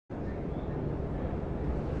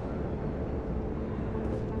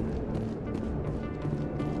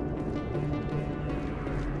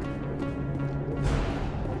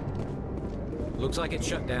Looks like it's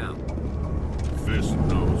shut down. Fist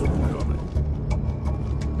knows we're coming.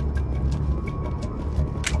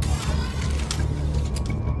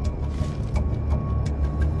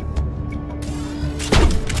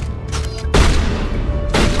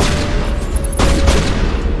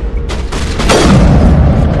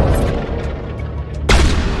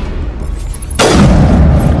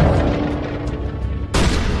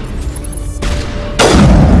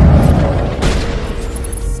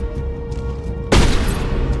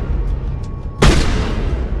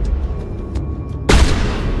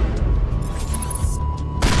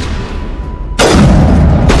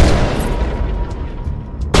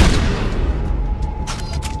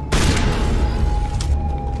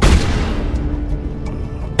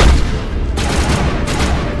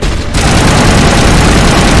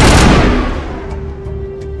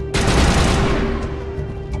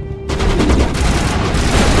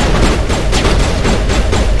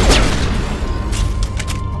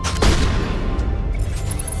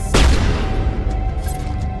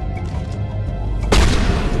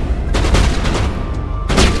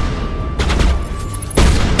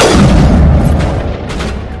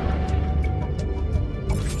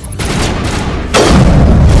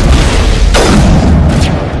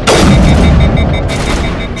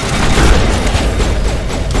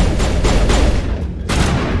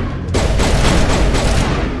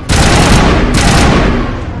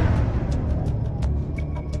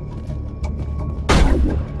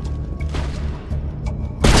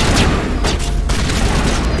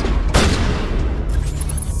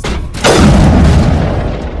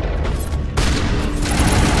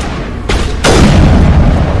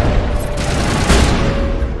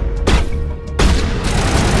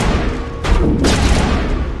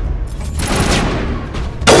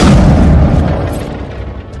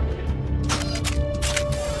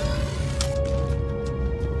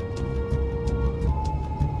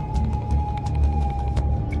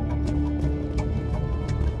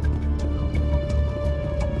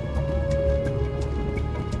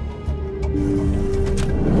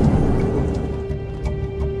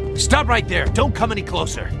 Stop right there! Don't come any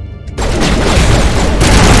closer!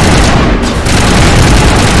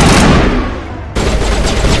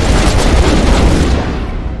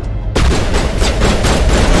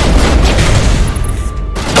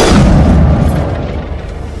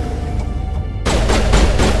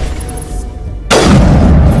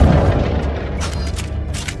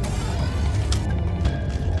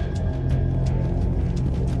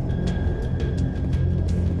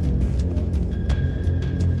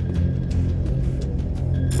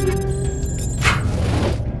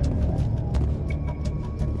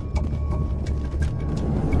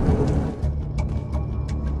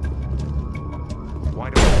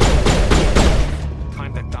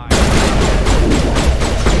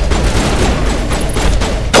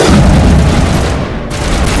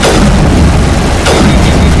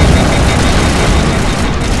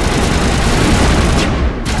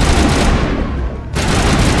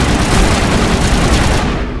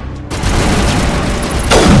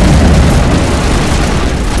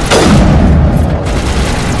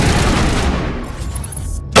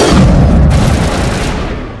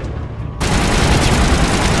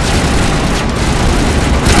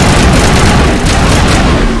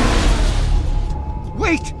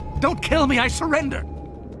 Don't kill me, I surrender!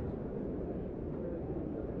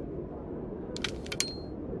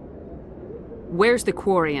 Where's the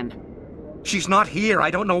Quarian? She's not here.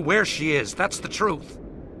 I don't know where she is. That's the truth.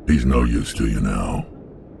 He's no use to you now.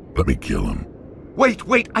 Let me kill him.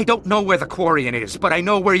 Wait! I don't know where the Quarian is, but I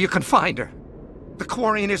know where you can find her. The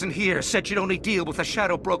Quarian isn't here. Said she'd only deal with the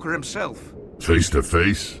Shadow Broker himself. Face to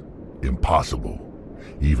face? Impossible.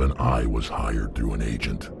 Even I was hired through an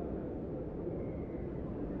agent.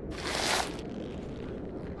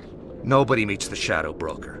 Nobody meets the Shadow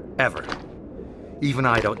Broker, ever. Even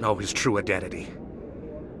I don't know his true identity.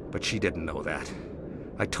 But she didn't know that.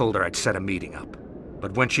 I told her I'd set a meeting up.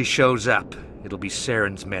 But when she shows up, it'll be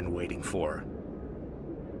Saren's men waiting for her.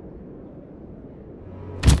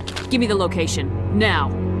 Give me the location, now.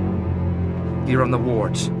 Here on the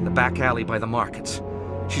wards, the back alley by the markets.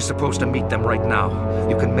 She's supposed to meet them right now.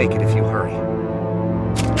 You can make it if you hurry.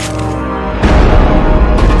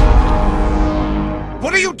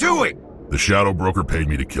 What are you doing? The Shadow Broker paid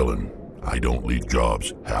me to kill him. I don't leave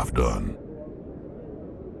jobs half done.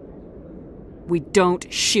 We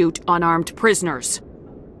don't shoot unarmed prisoners.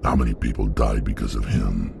 How many people died because of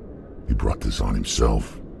him? He brought this on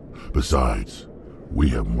himself. Besides, we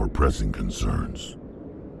have more pressing concerns.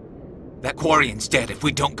 That Quarian's dead if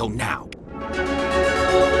we don't go now.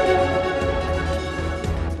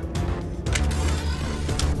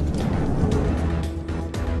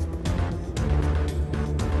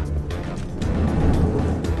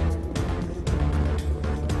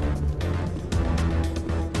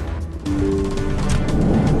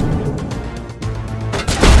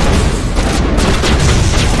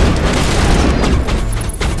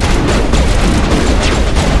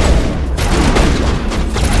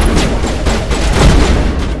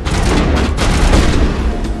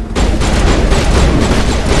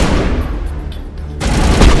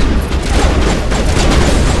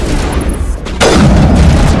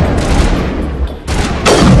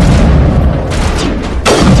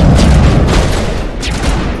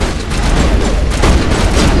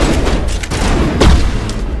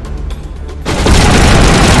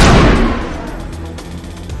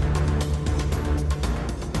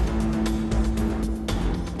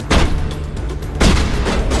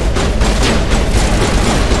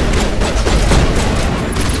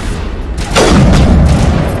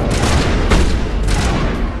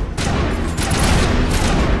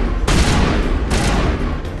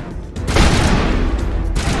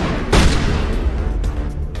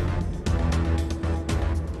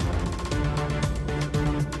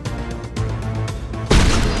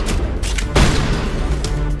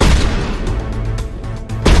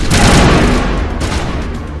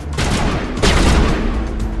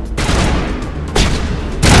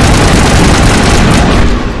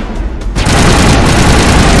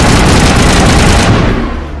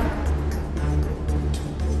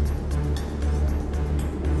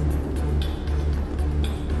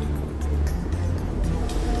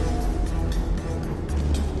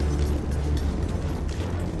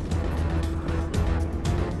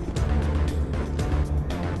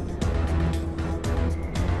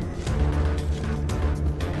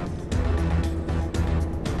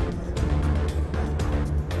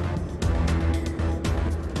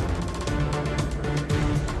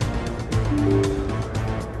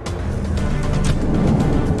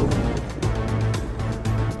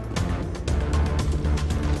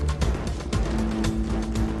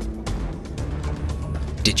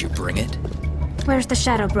 bring it? Where's the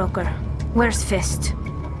Shadow Broker? Where's Fist?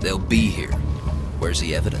 They'll be here. Where's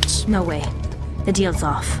the evidence? No way. The deal's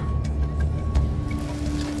off.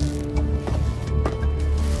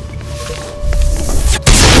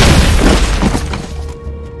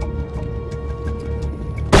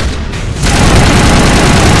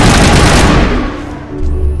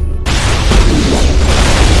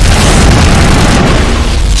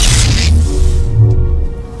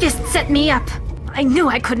 Fist set me up. I knew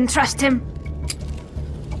I couldn't trust him.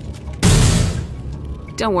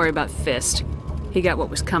 Don't worry about Fist. He got what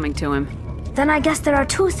was coming to him. Then I guess there are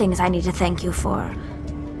two things I need to thank you for.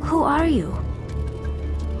 Who are you?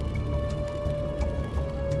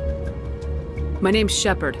 My name's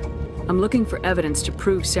Shepard. I'm looking for evidence to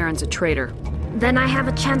prove Saren's a traitor. Then I have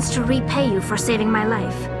a chance to repay you for saving my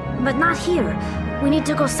life. But not here. We need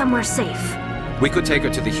to go somewhere safe. We could take her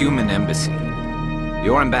to the human embassy.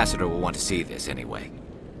 Your ambassador will want to see this anyway.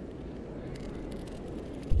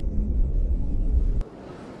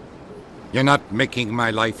 You're not making my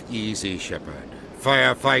life easy, Shepard.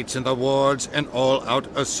 Firefights in the wards, an all-out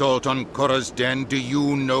assault on Korra's den. Do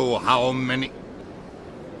you know how many...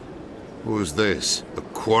 Who's this? A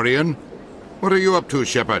Quarian? What are you up to,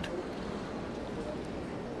 Shepard?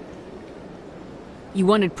 You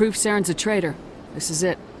wanted proof Saren's a traitor. This is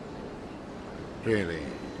it. Really?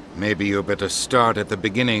 Maybe you better start at the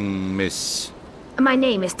beginning, Miss... My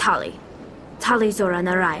name is Tali. Tali Zora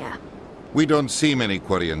Naraya. We don't see many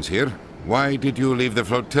Quarians here. Why did you leave the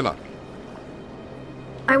flotilla?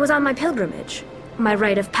 I was on my pilgrimage. My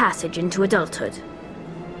rite of passage into adulthood.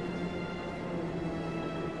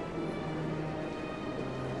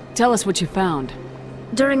 Tell us what you found.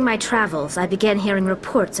 During my travels, I began hearing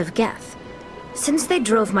reports of Geth. Since they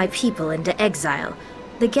drove my people into exile,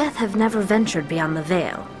 the Geth have never ventured beyond the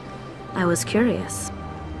Veil. I was curious.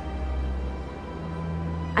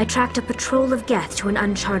 I tracked a patrol of Geth to an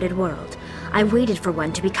uncharted world. I waited for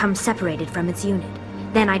one to become separated from its unit.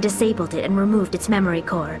 Then I disabled it and removed its memory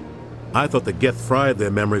core. I thought the Geth fried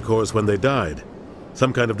their memory cores when they died.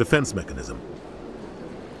 Some kind of defense mechanism.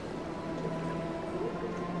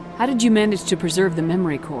 How did you manage to preserve the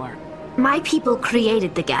memory core? My people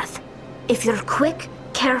created the Geth. If you're quick,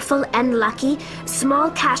 careful, and lucky,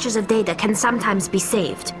 small caches of data can sometimes be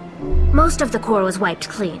saved. Most of the core was wiped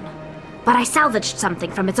clean, but I salvaged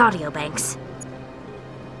something from its audio banks.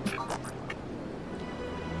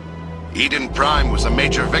 Eden Prime was a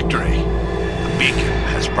major victory. The beacon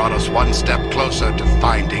has brought us one step closer to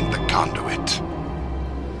finding the conduit.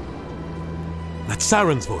 That's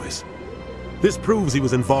Saren's voice. This proves he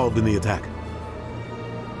was involved in the attack.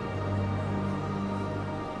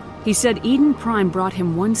 He said Eden Prime brought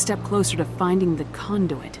him one step closer to finding the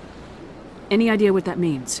conduit. Any idea what that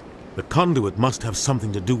means? The conduit must have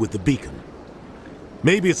something to do with the beacon.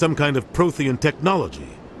 Maybe it's some kind of Prothean technology.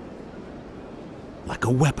 Like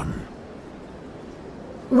a weapon.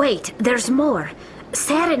 Wait, there's more.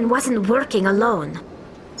 Saren wasn't working alone.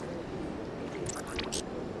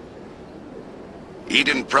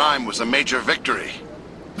 Eden Prime was a major victory.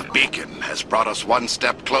 The beacon has brought us one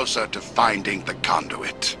step closer to finding the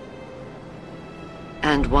conduit.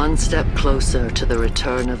 And one step closer to the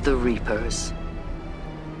return of the Reapers.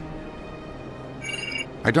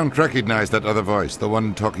 I don't recognize that other voice, the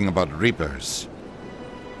one talking about Reapers.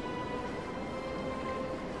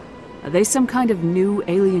 Are they some kind of new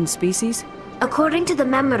alien species? According to the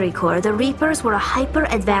memory core, the Reapers were a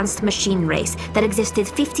hyper-advanced machine race that existed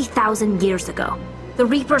 50,000 years ago. The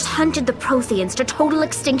Reapers hunted the Protheans to total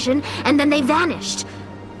extinction, and then they vanished.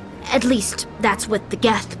 At least, that's what the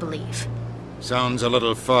Geth believe. Sounds a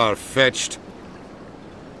little far-fetched.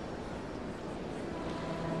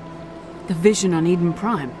 The vision on Eden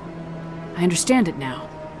Prime. I understand it now.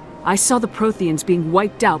 I saw the Protheans being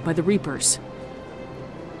wiped out by the Reapers.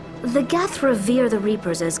 The Geth revere the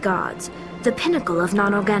Reapers as gods, the pinnacle of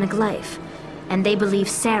non-organic life. And they believe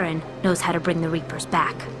Saren knows how to bring the Reapers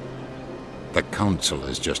back. The Council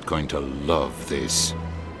is just going to love this.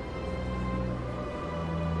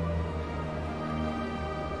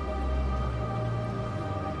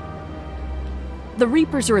 The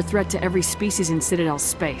Reapers are a threat to every species in Citadel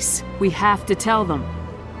space. We have to tell them.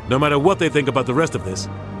 No matter what they think about the rest of this,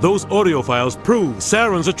 those audio files prove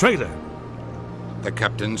Saren's a traitor. The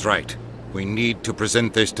Captain's right. We need to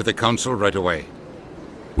present this to the Council right away.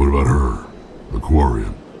 What about her? The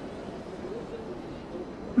Quarian?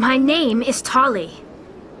 My name is Tali.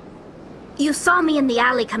 You saw me in the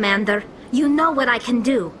alley, Commander. You know what I can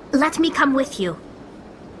do. Let me come with you.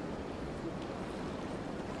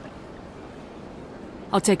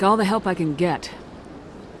 I'll take all the help I can get.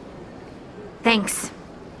 Thanks.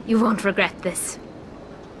 You won't regret this.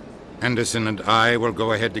 Anderson and I will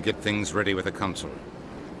go ahead to get things ready with the Council.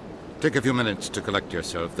 Take a few minutes to collect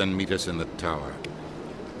yourself, then meet us in the tower.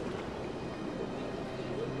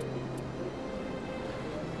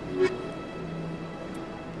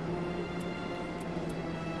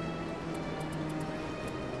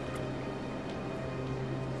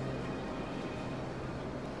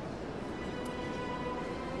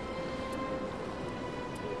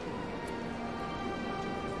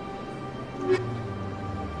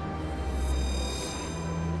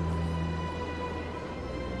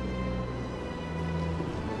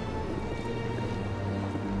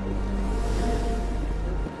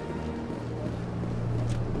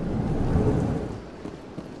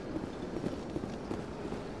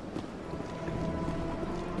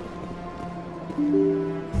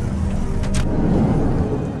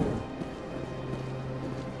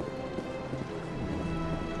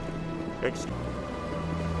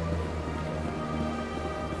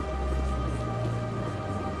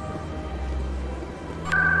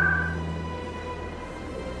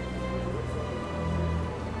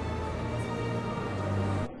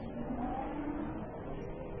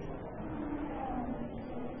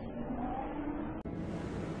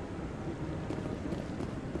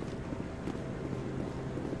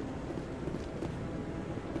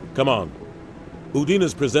 Come on.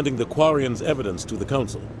 Udina's presenting the Quarians' evidence to the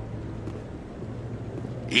Council.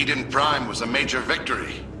 Eden Prime was a major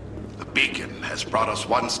victory. The beacon has brought us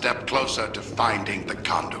one step closer to finding the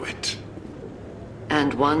conduit.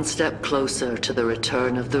 And one step closer to the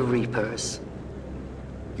return of the Reapers.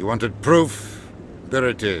 You wanted proof? There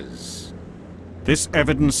it is. This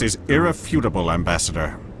evidence is irrefutable,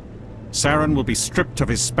 Ambassador. Saren will be stripped of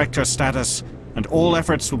his Spectre status, and all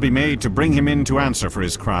efforts will be made to bring him in to answer for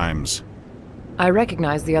his crimes. I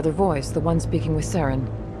recognize the other voice, the one speaking with Saren.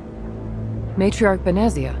 Matriarch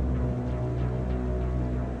Benezia.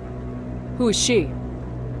 Who is she?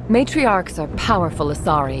 Matriarchs are powerful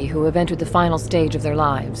Asari who have entered the final stage of their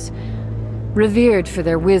lives. Revered for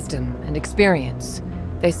their wisdom and experience,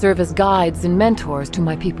 they serve as guides and mentors to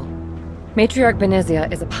my people. Matriarch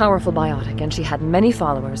Benezia is a powerful biotic, and she had many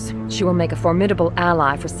followers. She will make a formidable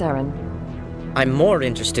ally for Saren. I'm more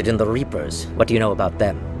interested in the Reapers. What do you know about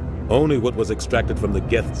them? Only what was extracted from the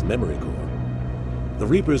Geth's memory core. The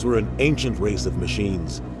Reapers were an ancient race of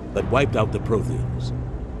machines that wiped out the Protheans.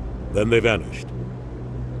 Then they vanished.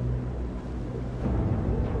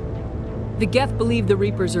 The Geth believe the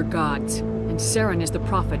Reapers are gods, and Saren is the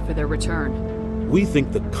prophet for their return. We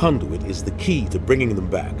think the conduit is the key to bringing them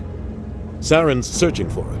back. Saren's searching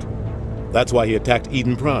for it. That's why he attacked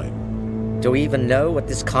Eden Prime. Do we even know what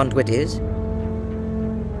this conduit is?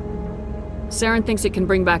 Saren thinks it can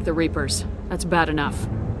bring back the Reapers. That's bad enough.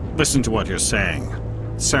 Listen to what you're saying.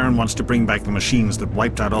 Saren wants to bring back the machines that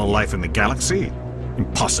wiped out all life in the galaxy?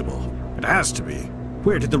 Impossible. It has to be.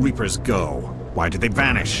 Where did the Reapers go? Why did they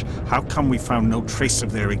vanish? How come we found no trace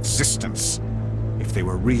of their existence? If they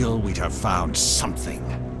were real, we'd have found something.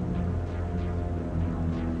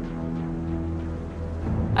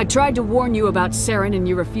 I tried to warn you about Saren and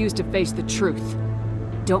you refused to face the truth.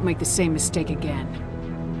 Don't make the same mistake again.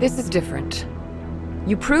 This is different.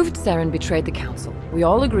 You proved Saren betrayed the Council. We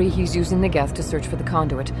all agree he's using the Geth to search for the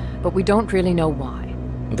conduit, but we don't really know why.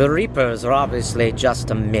 The Reapers are obviously just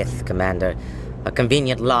a myth, Commander. A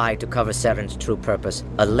convenient lie to cover Saren's true purpose.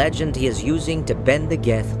 A legend he is using to bend the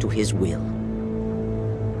Geth to his will.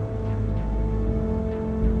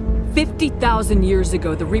 50,000 years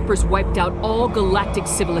ago, the Reapers wiped out all galactic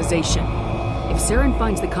civilization. If Saren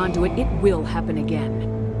finds the conduit, it will happen again.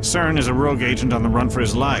 Saren is a rogue agent on the run for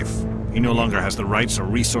his life. He no longer has the rights or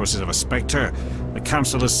resources of a Spectre. The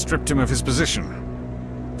Council has stripped him of his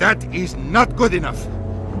position. That is not good enough.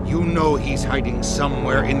 You know he's hiding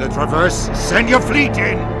somewhere in the Traverse. Send your fleet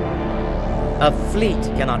in! A fleet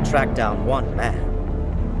cannot track down one man.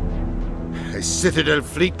 A Citadel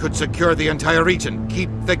fleet could secure the entire region, keep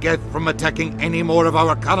the Geth from attacking any more of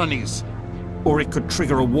our colonies. Or it could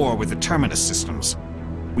trigger a war with the Terminus systems.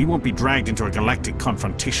 We won't be dragged into a galactic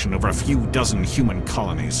confrontation over a few dozen human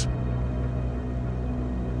colonies.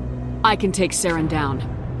 I can take Saren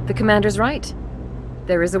down. The Commander's right.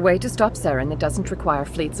 There is a way to stop Saren that doesn't require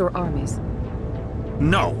fleets or armies.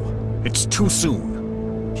 No! It's too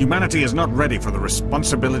soon. Humanity is not ready for the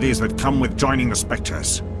responsibilities that come with joining the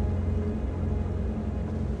Spectres.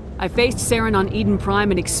 I faced Saren on Eden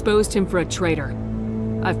Prime and exposed him for a traitor.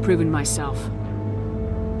 I've proven myself.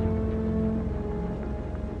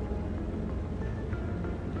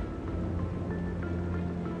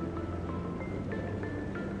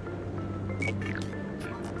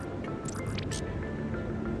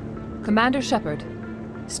 Commander Shepard,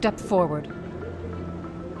 step forward.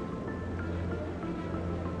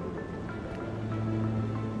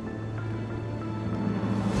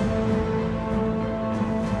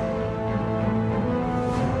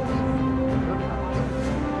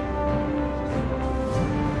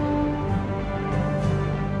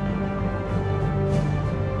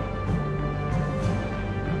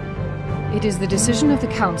 It is the decision of the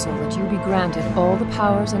Council that you be granted all the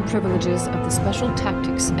powers and privileges of the Special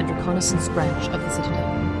Tactics and Reconnaissance branch of the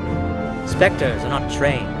Citadel. Spectres are not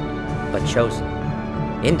trained, but chosen.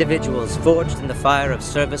 Individuals forged in the fire of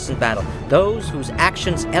service and battle. Those whose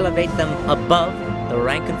actions elevate them above the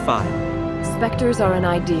rank and file. Spectres are an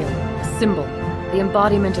ideal, a symbol, the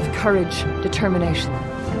embodiment of courage, determination,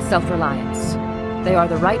 and self-reliance. They are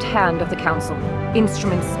the right hand of the Council,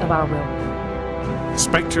 instruments of our will.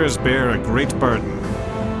 Spectres bear a great burden.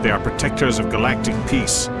 They are protectors of galactic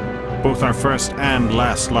peace, both our first and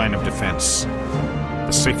last line of defense.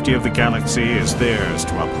 The safety of the galaxy is theirs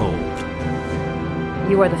to uphold.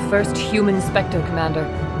 You are the first human Spectre, Commander.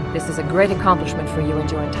 This is a great accomplishment for you and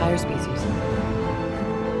your entire species.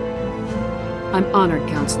 I'm honored,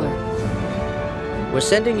 Counselor. We're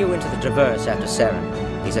sending you into the Traverse after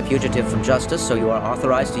Saren. He's a fugitive from justice, so you are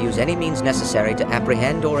authorized to use any means necessary to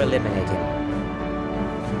apprehend or eliminate him.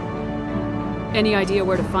 Any idea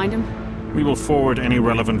where to find him? We will forward any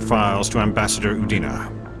relevant files to Ambassador Udina.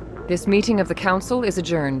 This meeting of the Council is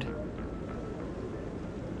adjourned.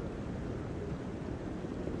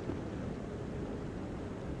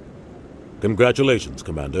 Congratulations,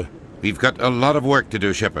 Commander. We've got a lot of work to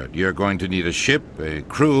do, Shepard. You're going to need a ship, a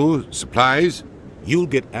crew, supplies. You'll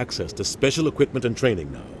get access to special equipment and training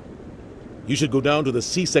now. You should go down to the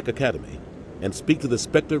C-Sec Academy and speak to the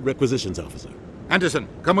Spectre Requisitions Officer. Anderson,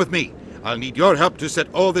 come with me. I'll need your help to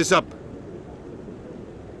set all this up.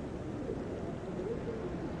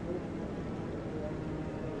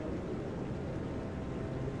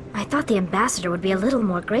 I thought the ambassador would be a little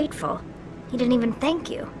more grateful. He didn't even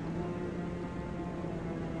thank you.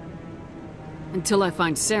 Until I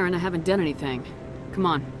find Saren, I haven't done anything. Come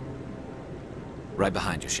on. Right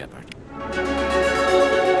behind you, Shepard.